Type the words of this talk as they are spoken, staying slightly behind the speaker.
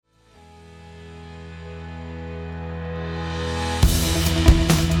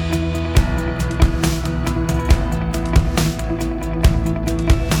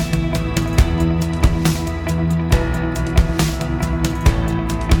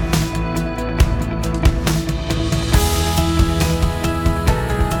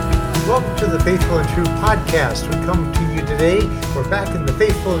the Faithful and True podcast. We come to you today. We're back in the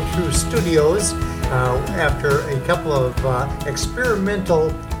Faithful and True studios after a couple of experimental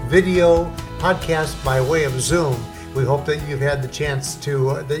video podcasts by way of Zoom. We hope that you've had the chance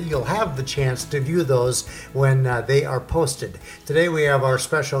to, that you'll have the chance to view those when they are posted. Today we have our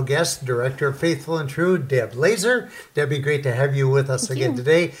special guest, Director of Faithful and True, Deb Laser. Debbie, great to have you with us again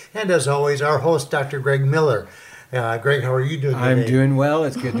today. And as always, our host, Dr. Greg Miller. Greg, how are you doing today? I'm doing well.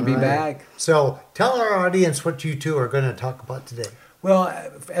 It's good to be back. So tell our audience what you two are going to talk about today. Well,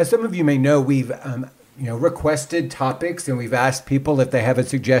 as some of you may know, we've requested topics, and we've asked people if they have a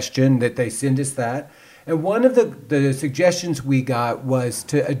suggestion that they send us that. And one of the suggestions we got was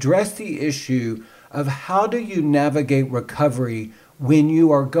to address the issue of how do you navigate recovery when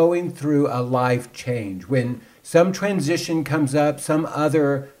you are going through a life change, when some transition comes up, some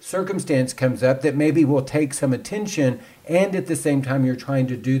other circumstance comes up that maybe will take some attention, and at the same time you're trying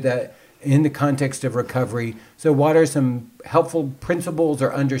to do that in the context of recovery. So what are some helpful principles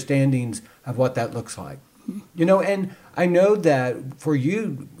or understandings of what that looks like? And I know that for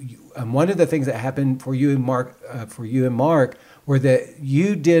you, one of the things that happened for you and Mark, were that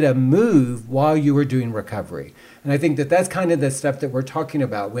you did a move while you were doing recovery. And I think that that's kind of the stuff that we're talking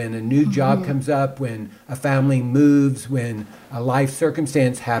about when a new job comes up, when a family moves, when a life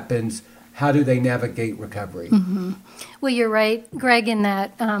circumstance happens. How do they navigate recovery? Mm-hmm. Well, you're right, Greg, in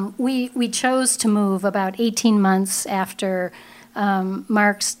that we chose to move about 18 months after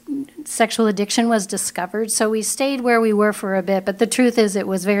Mark's sexual addiction was discovered. So we stayed where we were for a bit, but the truth is it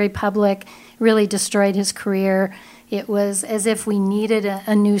was very public, really destroyed his career. It was as if we needed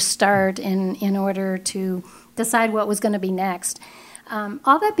a new start in order to decide what was going to be next.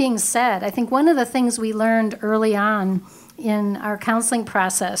 All that being said, I think one of the things we learned early on in our counseling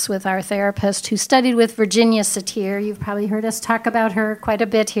process with our therapist who studied with Virginia Satir, you've probably heard us talk about her quite a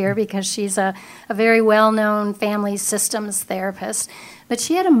bit here because she's a very well-known family systems therapist, but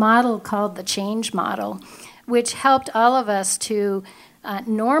she had a model called the change model, which helped all of us to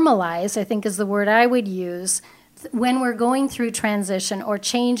normalize, I think is the word I would use, when we're going through transition or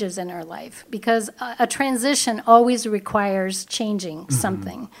changes in our life, because a transition always requires changing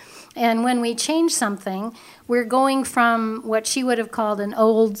something. And when we change something, we're going from what she would have called an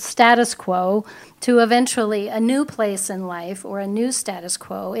old status quo to eventually a new place in life or a new status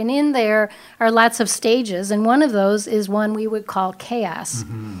quo. And in there are lots of stages, and one of those is one we would call chaos.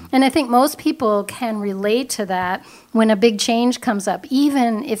 And I think most people can relate to that when a big change comes up,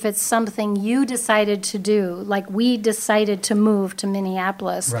 even if it's something you decided to do, like we decided to move to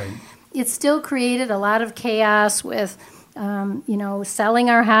Minneapolis. Right. It still created a lot of chaos with selling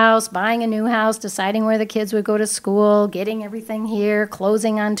our house, buying a new house, deciding where the kids would go to school, getting everything here,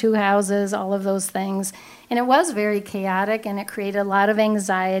 closing on 2 houses, all of those things. And it was very chaotic, and it created a lot of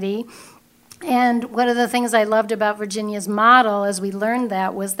anxiety. And one of the things I loved about Virginia's model as we learned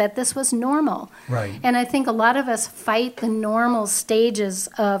that was that this was normal. Right. And I think a lot of us fight the normal stages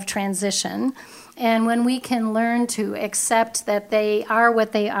of transition. And when we can learn to accept that they are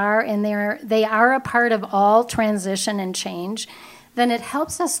what they are and they are a part of all transition and change, then it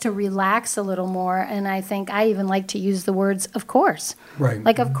helps us to relax a little more. And I think I even like to use the words, of course. Right.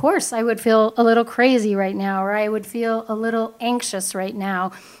 Like, of course, I would feel a little crazy right now, or I would feel a little anxious right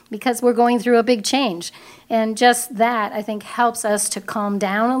now because we're going through a big change. And just that, I think, helps us to calm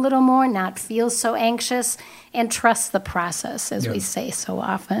down a little more, not feel so anxious, and trust the process, as we say so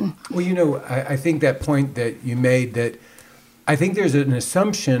often. Well, I think that point that you made, that I think there's an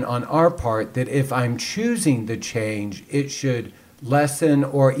assumption on our part that if I'm choosing the change, it should lessen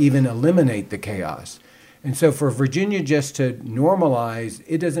or even eliminate the chaos. And so for Virginia just to normalize,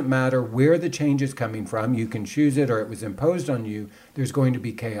 it doesn't matter where the change is coming from. You can choose it or it was imposed on you. There's going to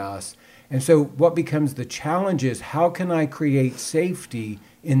be chaos. And so what becomes the challenge is, how can I create safety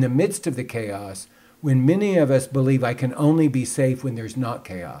in the midst of the chaos when many of us believe I can only be safe when there's not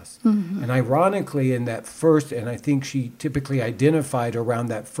chaos? And ironically, in that first, and I think she typically identified around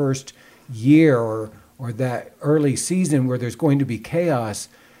that first year or that early season where there's going to be chaos,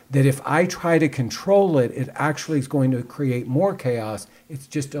 that if I try to control it, it actually is going to create more chaos. It's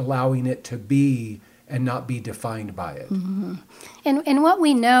just allowing it to be and not be defined by it. And what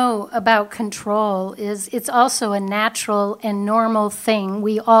we know about control is it's also a natural and normal thing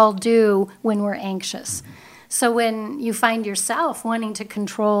we all do when we're anxious. So when you find yourself wanting to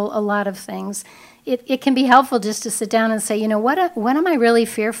control a lot of things, it can be helpful just to sit down and say, what am I really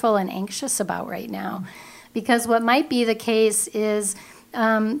fearful and anxious about right now? Because what might be the case is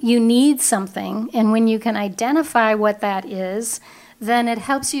you need something, and when you can identify what that is, then it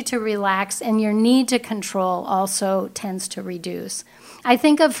helps you to relax, and your need to control also tends to reduce. I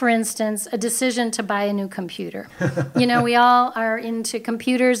think of, for instance, a decision to buy a new computer. We all are into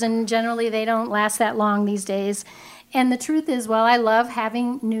computers, and generally they don't last that long these days. And the truth is, while I love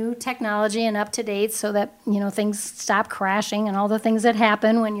having new technology and up-to-date so that, things stop crashing and all the things that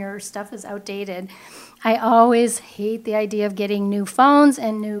happen when your stuff is outdated, I always hate the idea of getting new phones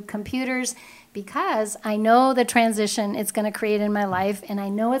and new computers, because I know the transition it's going to create in my life, and I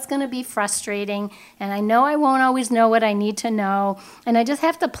know it's going to be frustrating, and I know I won't always know what I need to know, and I just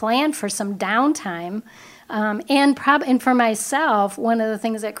have to plan for some downtime. And for myself, one of the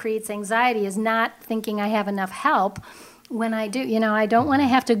things that creates anxiety is not thinking I have enough help. When I do, I don't want to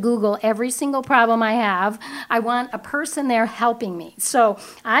have to Google every single problem I have. I want a person there helping me. So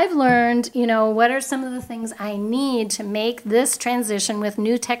I've learned, what are some of the things I need to make this transition with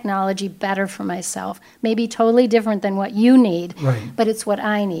new technology better for myself. Maybe totally different than what you need, right, but it's what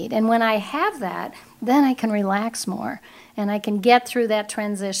I need. And when I have that, then I can relax more, and I can get through that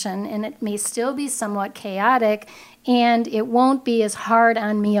transition, and it may still be somewhat chaotic, and it won't be as hard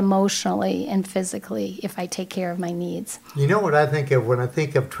on me emotionally and physically if I take care of my needs. You know what I think of when I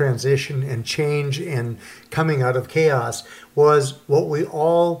think of transition and change and coming out of chaos was what we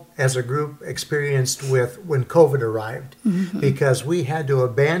all as a group experienced with when COVID arrived, because we had to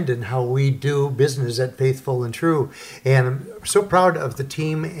abandon how we do business at Faithful and True. And I'm so proud of the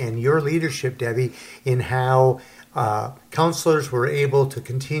team and your leadership, Debbie, in how counselors were able to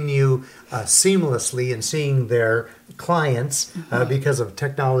continue seamlessly in seeing their clients because of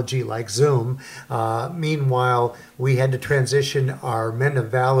technology like Zoom. Meanwhile, we had to transition our Men of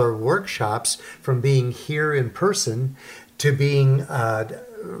Valor workshops from being here in person to being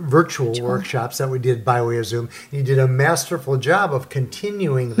virtual workshops that we did by way of Zoom. You did a masterful job of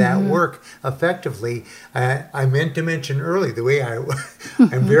continuing that work effectively. I meant to mention early the way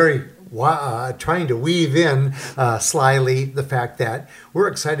I'm very trying to weave in slyly the fact that we're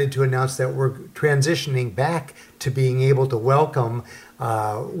excited to announce that we're transitioning back to being able to welcome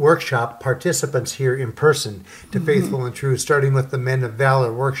workshop participants here in person to Faithful and True, starting with the Men of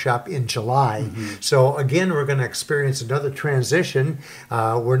Valor workshop in July. So again, we're going to experience another transition.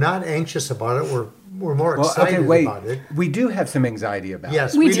 We're not anxious about it. We're more excited about it. We do have some anxiety about it.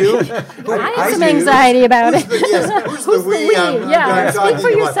 Yes, we do. I have some anxiety about it. Who's the we? Yeah, speak for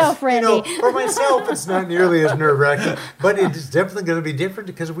yourself, Randy. For myself, it's not nearly as nerve-wracking, but it's definitely going to be different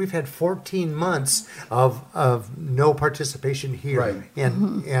because we've had 14 months of no participation here. Right.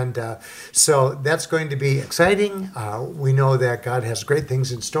 And so that's going to be exciting. We know that God has great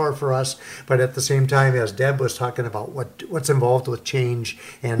things in store for us, but at the same time, as Deb was talking about what's involved with change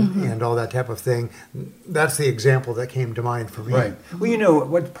and all that type of thing, that's the example that came to mind for me. Right. Well,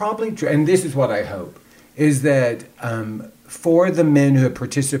 what's probably true, and this is what I hope, is that for the men who have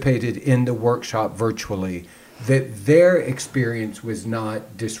participated in the workshop virtually, that their experience was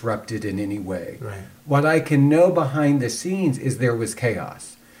not disrupted in any way. Right. What I can know behind the scenes is there was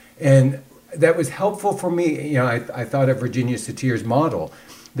chaos. And that was helpful for me. I thought of Virginia Satir's model.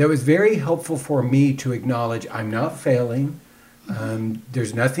 That was very helpful for me to acknowledge I'm not failing.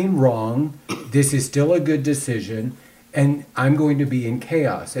 There's nothing wrong. This is still a good decision, and I'm going to be in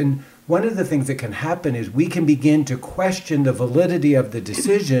chaos. And one of the things that can happen is we can begin to question the validity of the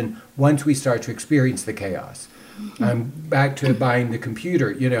decision once we start to experience the chaos. Back to buying the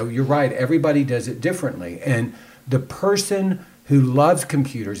computer. You're right. Everybody does it differently. And the person who loves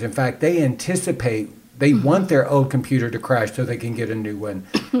computers, in fact, they anticipate they want their old computer to crash so they can get a new one.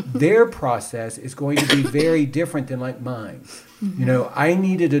 Their process is going to be very different than like mine. I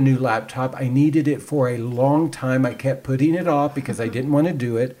needed a new laptop. I needed it for a long time. I kept putting it off because I didn't want to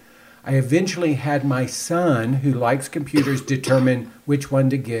do it. I eventually had my son, who likes computers, determine which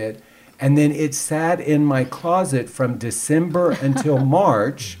one to get. And then it sat in my closet from December until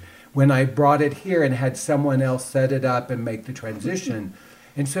March when I brought it here and had someone else set it up and make the transition.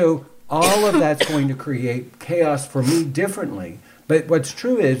 And so all of that's going to create chaos for me differently. But what's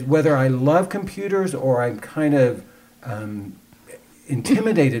true is whether I love computers or I'm kind of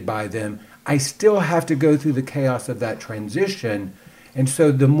intimidated by them, I still have to go through the chaos of that transition. And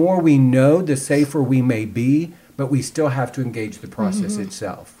so the more we know, the safer we may be, but we still have to engage the process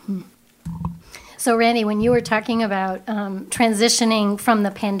itself. So, Randy, when you were talking about transitioning from the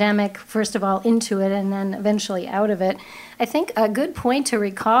pandemic, first of all, into it and then eventually out of it, I think a good point to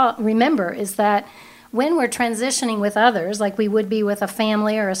remember is that when we're transitioning with others, like we would be with a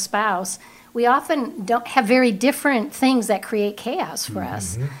family or a spouse, we often don't have very different things that create chaos for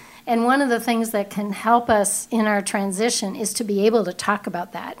us. And one of the things that can help us in our transition is to be able to talk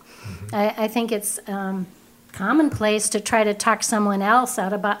about that. I think it's commonplace to try to talk someone else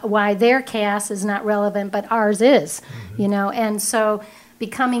out about why their chaos is not relevant, but ours is, and so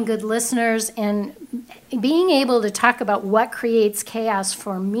becoming good listeners and being able to talk about what creates chaos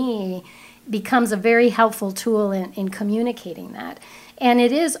for me becomes a very helpful tool in communicating that. And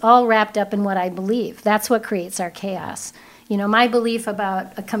it is all wrapped up in what I believe. That's what creates our chaos. My belief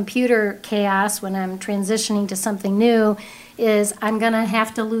about a computer chaos when I'm transitioning to something new is I'm going to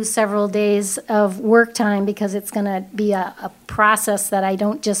have to lose several days of work time because it's going to be a process that I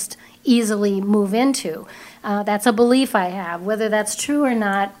don't just easily move into. That's a belief I have. Whether that's true or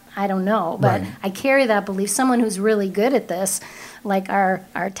not, I don't know. But I carry that belief. Someone who's really good at this, like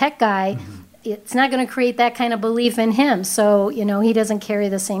our tech guy, it's not going to create that kind of belief in him. So, he doesn't carry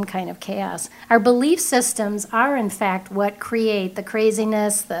the same kind of chaos. Our belief systems are, in fact, what create the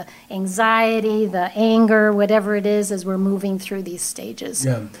craziness, the anxiety, the anger, whatever it is, as we're moving through these stages.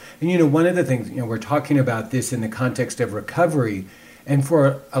 Yeah. And, one of the things, we're talking about this in the context of recovery. And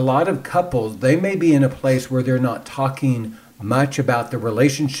for a lot of couples, they may be in a place where they're not talking much about the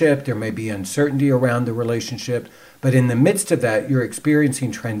relationship. There may be uncertainty around the relationship. But in the midst of that, you're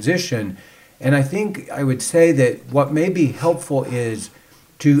experiencing transition. And I think I would say that what may be helpful is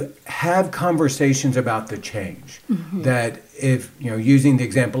to have conversations about the change. That if, using the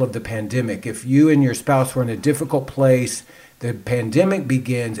example of the pandemic, if you and your spouse were in a difficult place, the pandemic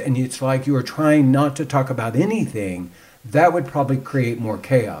begins, and it's like you are trying not to talk about anything, that would probably create more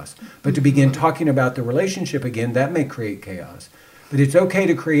chaos. But to begin talking about the relationship again, that may create chaos. But it's okay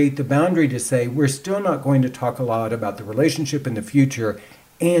to create the boundary to say, we're still not going to talk a lot about the relationship in the future,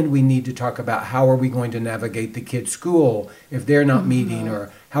 and we need to talk about how are we going to navigate the kids' school if they're not meeting,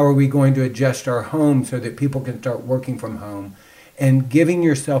 or how are we going to adjust our home so that people can start working from home. And giving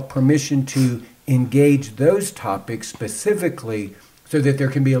yourself permission to engage those topics specifically so that there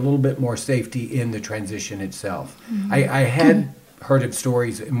can be a little bit more safety in the transition itself. I had heard of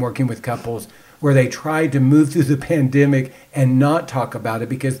stories in working with couples where they tried to move through the pandemic and not talk about it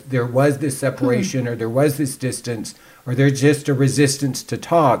because there was this separation or there was this distance or there's just a resistance to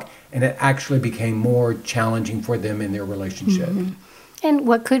talk, and it actually became more challenging for them in their relationship. And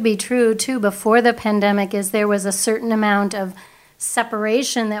what could be true, too, before the pandemic is there was a certain amount of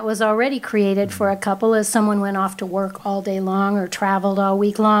separation that was already created for a couple as someone went off to work all day long or traveled all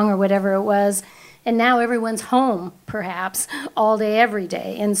week long or whatever it was. And now everyone's home, perhaps, all day, every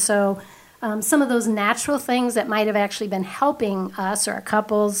day. And so some of those natural things that might have actually been helping us or our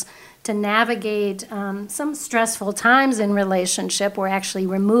couples to navigate some stressful times in relationship were actually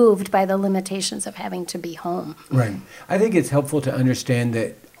removed by the limitations of having to be home. Right. I think it's helpful to understand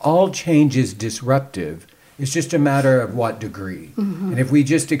that all change is disruptive. It's just a matter of what degree. And if we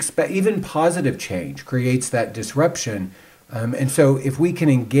just expect, even positive change creates that disruption. And so if we can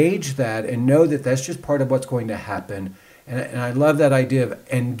engage that and know that that's just part of what's going to happen, and I love that idea of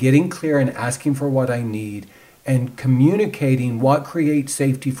and getting clear and asking for what I need and communicating what creates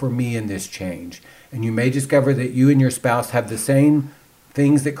safety for me in this change. And you may discover that you and your spouse have the same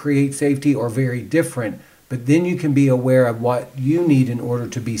things that create safety or very different, but then you can be aware of what you need in order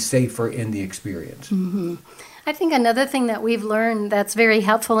to be safer in the experience. I think another thing that we've learned that's very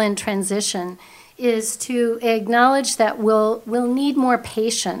helpful in transition is to acknowledge that we'll need more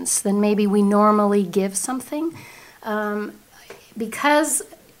patience than maybe we normally give something. Because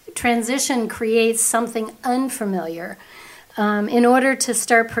transition creates something unfamiliar. In order to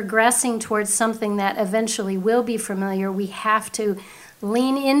start progressing towards something that eventually will be familiar, we have to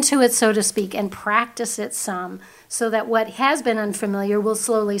lean into it, so to speak, and practice it some so that what has been unfamiliar will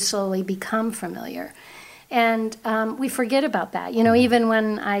slowly become familiar. And we forget about that. Even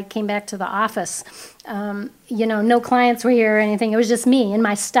when I came back to the office, no clients were here or anything. It was just me and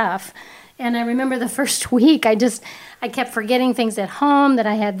my stuff. And I remember the first week, I kept forgetting things at home that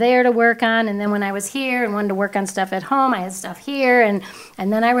I had there to work on. And then when I was here and wanted to work on stuff at home, I had stuff here. And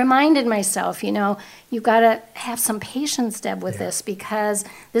then I reminded myself, you've got to have some patience, Deb, with this because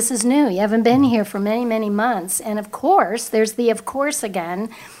this is new. You haven't been here for many, many months. And of course, there's the of course again.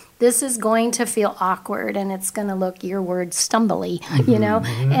 This is going to feel awkward and it's going to look, your word, stumbly,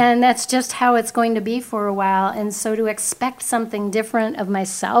 and that's just how it's going to be for a while. And so to expect something different of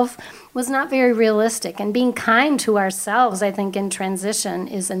myself was not very realistic. And being kind to ourselves, I think, in transition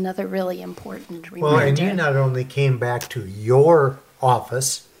is another really important reminder. Well, and you not only came back to your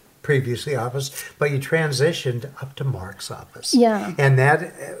office, previously office, but you transitioned up to Mark's office. Yeah. And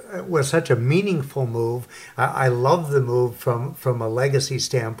that was such a meaningful move. I love the move from a legacy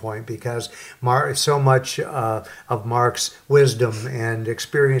standpoint because so much of Mark's wisdom and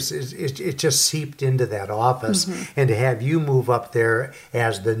experience, it just seeped into that office. And to have you move up there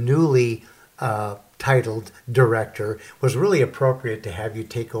as the newly titled director, was really appropriate to have you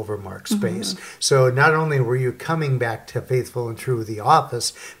take over Mark's space. So not only were you coming back to Faithful and True, the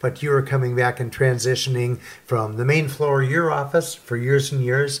office, but you were coming back and transitioning from the main floor of your office for years and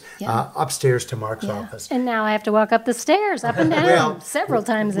years upstairs to Mark's office. And now I have to walk up the stairs, up and down, several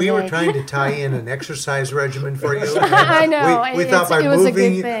times a day. We were trying to tie in an exercise regimen for you. I know. We thought it was a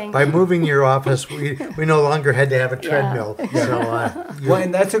good thing. by moving your office, we no longer had to have a treadmill. So, well,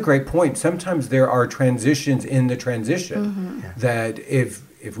 and that's a great point. Sometimes there are transitions in the transition that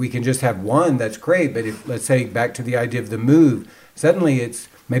if we can just have one, that's great. But if, let's say, back to the idea of the move, suddenly it's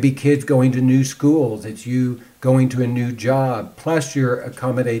maybe kids going to new schools, it's you going to a new job, plus you're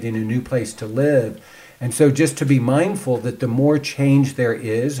accommodating a new place to live. And so just to be mindful that the more change there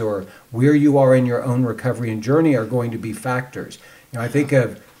is, or where you are in your own recovery and journey, are going to be factors. I think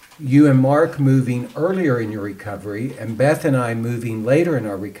of you and Mark moving earlier in your recovery, and Beth and I moving later in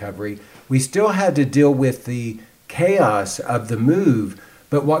our recovery. We still had to deal with the chaos of the move,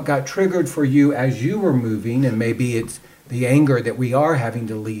 but what got triggered for you as you were moving, and maybe it's the anger that we are having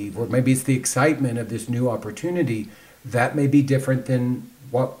to leave, or maybe it's the excitement of this new opportunity, that may be different than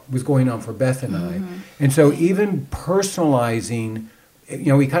what was going on for Beth and I. And so even personalizing,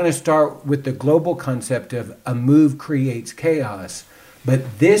 we kind of start with the global concept of a move creates chaos,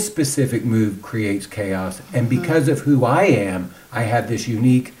 but this specific move creates chaos. And because of who I am, I have this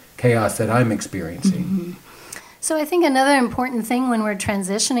unique chaos that I'm experiencing. So I think another important thing when we're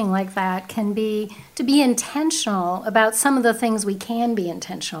transitioning like that can be to be intentional about some of the things we can be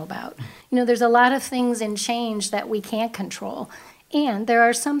intentional about. There's a lot of things in change that we can't control, and there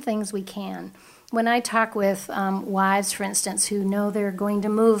are some things we can. When I talk with wives, for instance, who know they're going to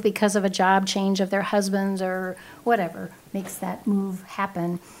move because of a job change of their husbands or whatever makes that move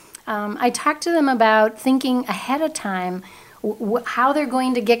happen, I talk to them about thinking ahead of time how they're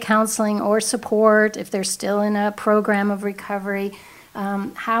going to get counseling or support if they're still in a program of recovery.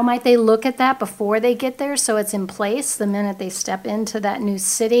 How might they look at that before they get there so it's in place the minute they step into that new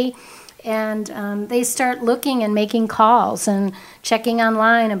city? And they start looking and making calls and checking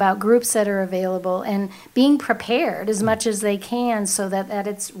online about groups that are available and being prepared as much as they can so that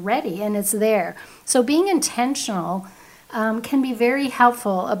it's ready and it's there. So being intentional can be very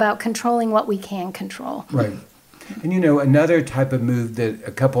helpful about controlling what we can control. Right. And another type of move that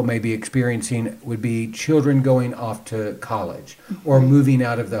a couple may be experiencing would be children going off to college or moving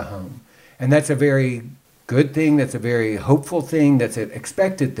out of the home. And that's a very good thing, that's a very hopeful thing, that's an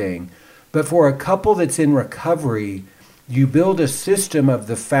expected thing. But for a couple that's in recovery, you build a system of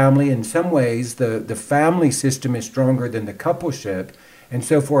the family. In some ways, the family system is stronger than the coupleship. And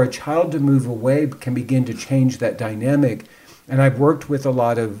so for a child to move away can begin to change that dynamic. And I've worked with a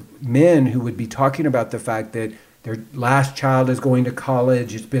lot of men who would be talking about the fact that their last child is going to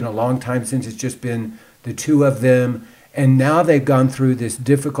college. It's been a long time since it's just been the two of them. And now they've gone through this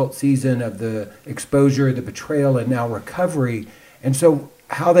difficult season of the exposure, the betrayal, and now recovery. And so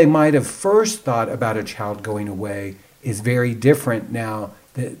how they might have first thought about a child going away is very different now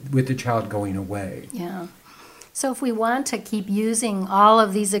with the child going away. Yeah. So if we want to keep using all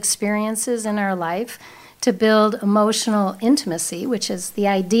of these experiences in our life to build emotional intimacy, which is the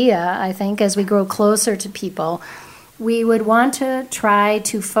idea, I think, as we grow closer to people, we would want to try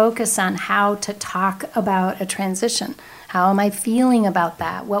to focus on how to talk about a transition. How am I feeling about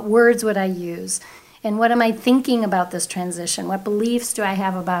that? What words would I use? And what am I thinking about this transition? What beliefs do I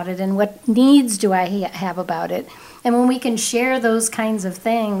have about it? And what needs do I have about it? And when we can share those kinds of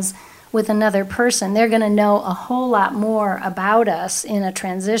things with another person, they're going to know a whole lot more about us in a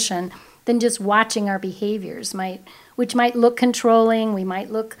transition than just watching our behaviors, which might look controlling. We might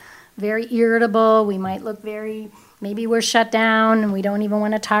look very irritable. We might look maybe we're shut down and we don't even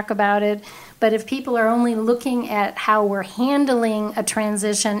want to talk about it. But if people are only looking at how we're handling a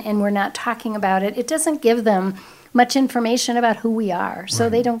transition and we're not talking about it, it doesn't give them much information about who we are. So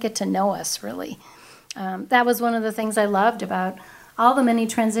they don't get to know us, really. That was one of the things I loved about all the many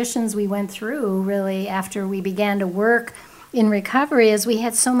transitions we went through, really, after we began to work in recovery, is we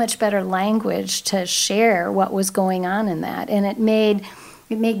had so much better language to share what was going on in that. And it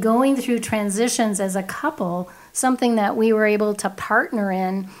made going through transitions as a couple something that we were able to partner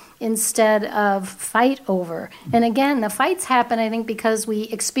in instead of fight over. And again, the fights happen, I think, because we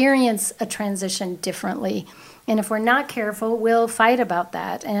experience a transition differently. And if we're not careful, we'll fight about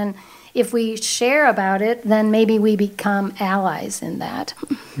that. And if we share about it, then maybe we become allies in that.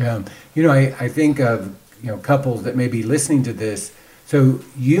 Yeah. I think of couples that may be listening to this. So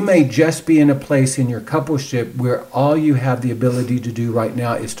you may just be in a place in your coupleship where all you have the ability to do right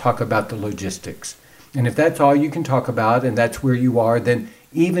now is talk about the logistics. And if that's all you can talk about and that's where you are, then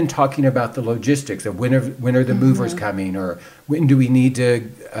even talking about the logistics of when are the movers coming, or when do we need to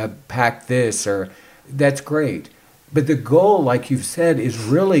pack this, or that's great. But the goal, like you've said, is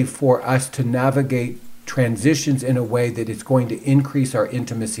really for us to navigate transitions in a way that it's going to increase our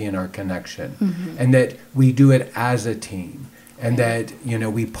intimacy and our connection, and that we do it as a team, and that,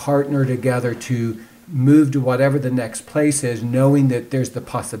 we partner together to move to whatever the next place is, knowing that there's the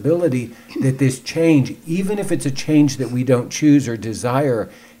possibility that this change, even if it's a change that we don't choose or desire,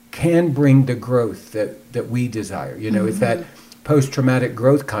 can bring the growth that we desire. It's that post-traumatic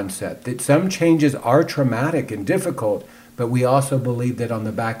growth concept, that some changes are traumatic and difficult, but we also believe that on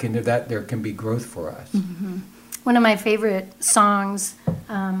the back end of that, there can be growth for us. One of my favorite songs,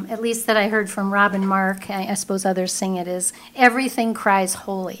 at least that I heard from Rob and Mark, I suppose others sing it, is Everything Cries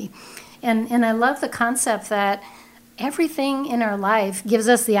Holy. And I love the concept that everything in our life gives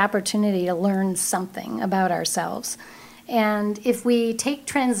us the opportunity to learn something about ourselves. And if we take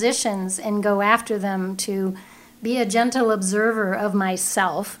transitions and go after them to be a gentle observer of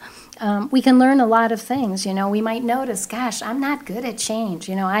myself, we can learn a lot of things. We might notice, gosh, I'm not good at change.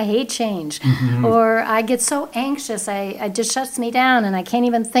 I hate change. Or I get so anxious, it just shuts me down and I can't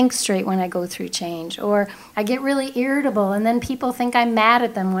even think straight when I go through change. Or I get really irritable and then people think I'm mad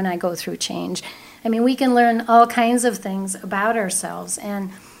at them when I go through change. We can learn all kinds of things about ourselves. And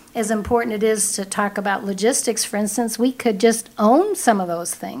as important it is to talk about logistics, for instance, we could just own some of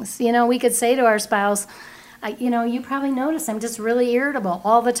those things. We could say to our spouse, you probably notice I'm just really irritable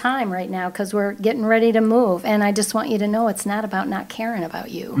all the time right now because we're getting ready to move. And I just want you to know it's not about not caring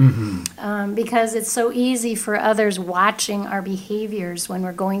about you. Because it's so easy for others watching our behaviors when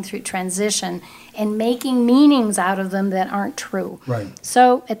we're going through transition and making meanings out of them that aren't true. Right.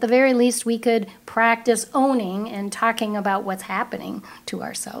 So at the very least, we could practice owning and talking about what's happening to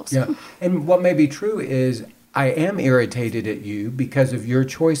ourselves. Yeah. And what may be true is I am irritated at you because of your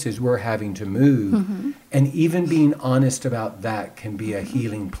choices we're having to move. And even being honest about that can be a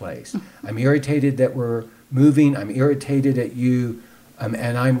healing place. I'm irritated that we're moving. I'm irritated at you.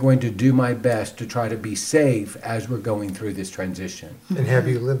 And I'm going to do my best to try to be safe as we're going through this transition. And have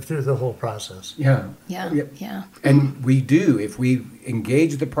you lived through the whole process? Yeah. And we do. If we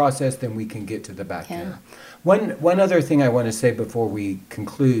engage the process, then we can get to the back end. One other thing I want to say before we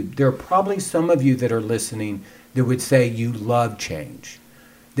conclude, there are probably some of you that are listening that would say you love change,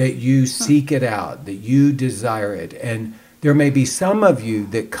 that you seek it out, that you desire it. And there may be some of you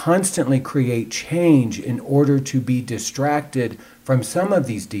that constantly create change in order to be distracted from some of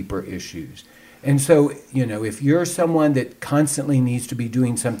these deeper issues. And so, if you're someone that constantly needs to be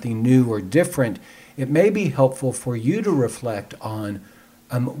doing something new or different, it may be helpful for you to reflect on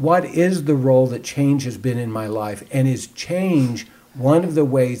what is the role that change has been in my life, and is change one of the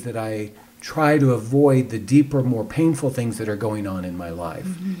ways that I try to avoid the deeper, more painful things that are going on in my life.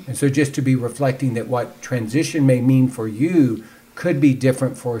 And so just to be reflecting that what transition may mean for you could be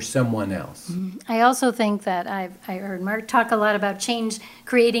different for someone else. I also think that I heard Mark talk a lot about change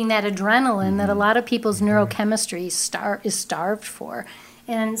creating that adrenaline that a lot of people's neurochemistry is starved for.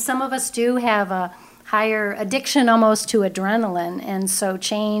 And some of us do have a higher addiction almost to adrenaline, and so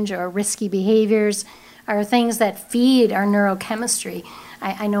change or risky behaviors are things that feed our neurochemistry.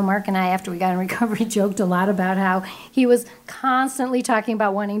 I know Mark and I, after we got in recovery, joked a lot about how he was constantly talking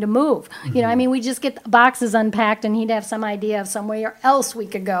about wanting to move. We just get boxes unpacked and he'd have some idea of somewhere else we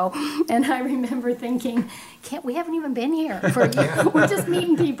could go. And I remember thinking, we haven't even been here for a year. We're just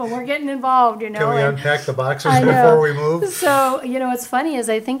meeting people. We're getting involved, Can we unpack the boxes before we move? So, what's funny is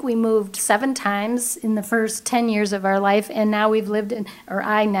I think we moved 7 times in the first 10 years of our life, and now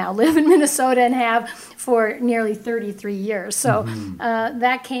I now live in Minnesota and have for nearly 33 years. So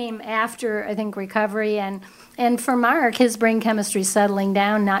that came after, I think, recovery. And for Mark, his brain chemistry settling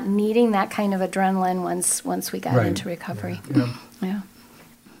down, not needing that kind of adrenaline once we got into recovery. Yeah.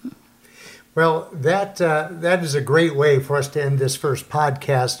 Well, that is a great way for us to end this first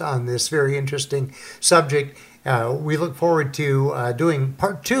podcast on this very interesting subject. We look forward to doing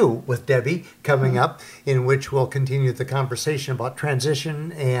part 2 with Debbie coming up, in which we'll continue the conversation about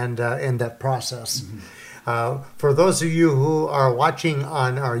transition and that process. For those of you who are watching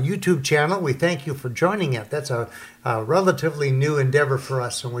on our YouTube channel, we thank you for joining us. That's a relatively new endeavor for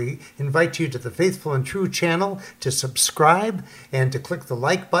us, and we invite you to the Faithful and True channel to subscribe and to click the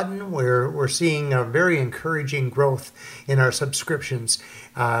like button, where we're seeing a very encouraging growth in our subscriptions.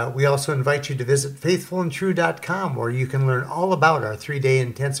 We also invite you to visit faithfulandtrue.com, where you can learn all about our 3-day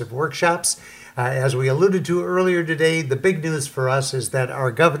intensive workshops. As we alluded to earlier today, the big news for us is that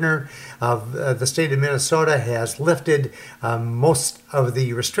our governor of the state of Minnesota has lifted most of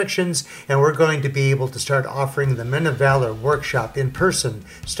the restrictions, and we're going to be able to start offering the Men of Valor workshop in person,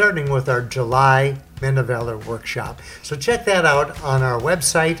 starting with our July Men of Valor workshop. So check that out on our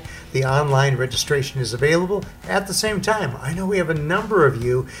website. The online registration is available. At the same time, I know we have a number of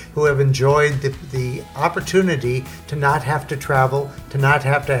you who have enjoyed the opportunity to not have to travel, to not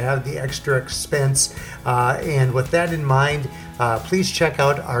have to have the extra expense. And with that in mind, please check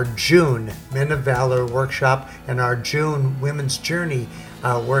out our June Men of Valor workshop and our June Women's Journey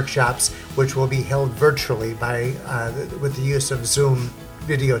workshops, which will be held virtually with the use of Zoom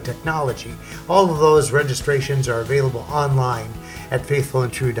video technology. All of those registrations are available online at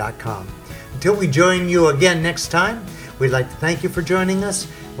faithfulandtrue.com. Until we join you again next time, we'd like to thank you for joining us,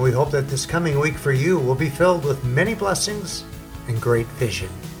 and we hope that this coming week for you will be filled with many blessings and great vision.